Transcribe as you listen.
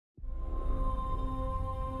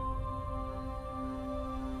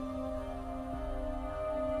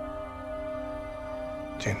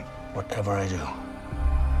Jin, whatever I do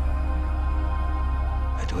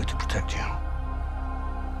it to protect you.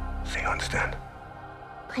 So you understand?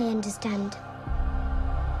 I understand.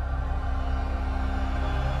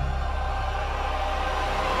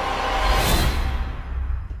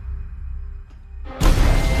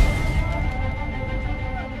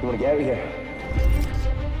 You want to get out of here?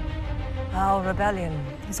 Our rebellion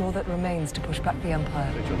is all that remains to push back the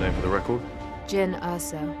Empire. State your name for the record. Jin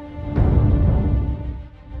Erso.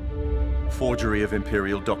 Forgery of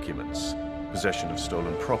Imperial documents, possession of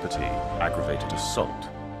stolen property, aggravated assault,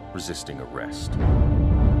 resisting arrest.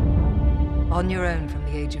 On your own from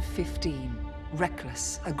the age of 15.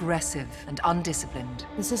 Reckless, aggressive, and undisciplined.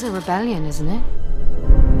 This is a rebellion, isn't it?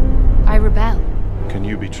 I rebel. Can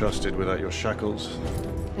you be trusted without your shackles?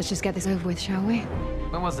 Let's just get this over with, shall we?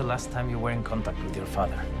 When was the last time you were in contact with your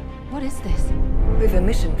father? What is this? We've a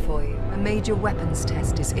mission for you. A major weapons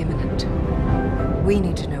test is imminent. We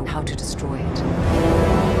need to know how to destroy it.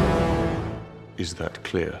 Is that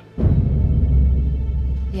clear?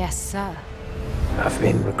 Yes, sir. I've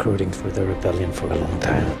been recruiting for the rebellion for a long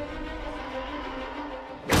time.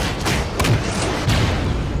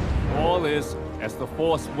 All is as the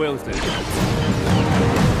Force wills it.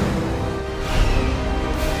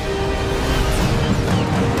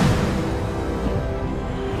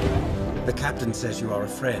 The captain says you are a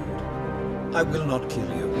friend. I will not kill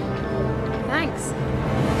you. Thanks.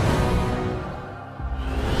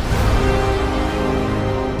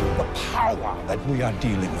 The power that we are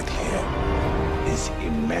dealing with here is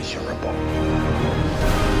immeasurable.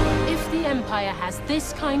 If the Empire has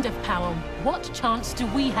this kind of power, what chance do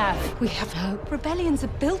we have? We have hope. Rebellions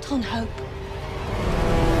are built on hope.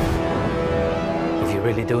 If you're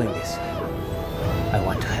really doing this, I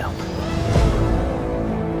want to help.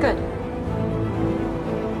 Good.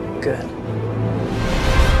 Good.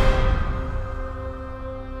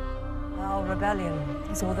 Our rebellion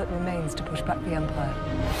is all that remains to push back the Empire.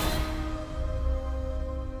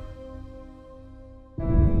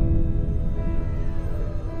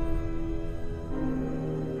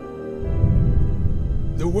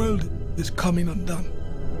 The world is coming undone.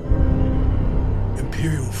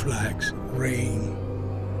 Imperial flags reign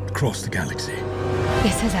across the galaxy.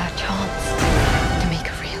 This is our chance to make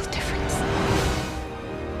a real difference.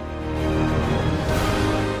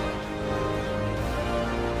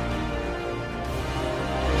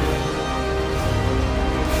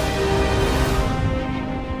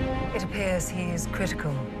 It appears he is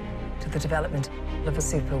critical to the development of a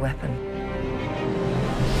super weapon.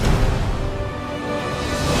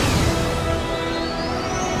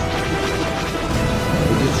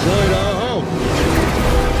 Inside our home.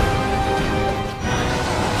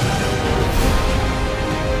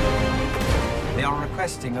 They are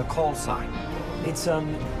requesting a call sign. It's,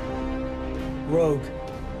 Rogue.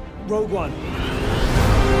 Rogue One.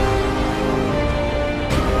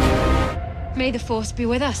 May the Force be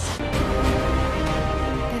with us.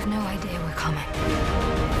 They've no idea we're coming.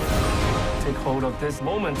 Take hold of this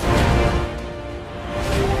moment.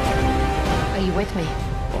 Are you with me?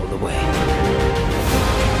 All the way.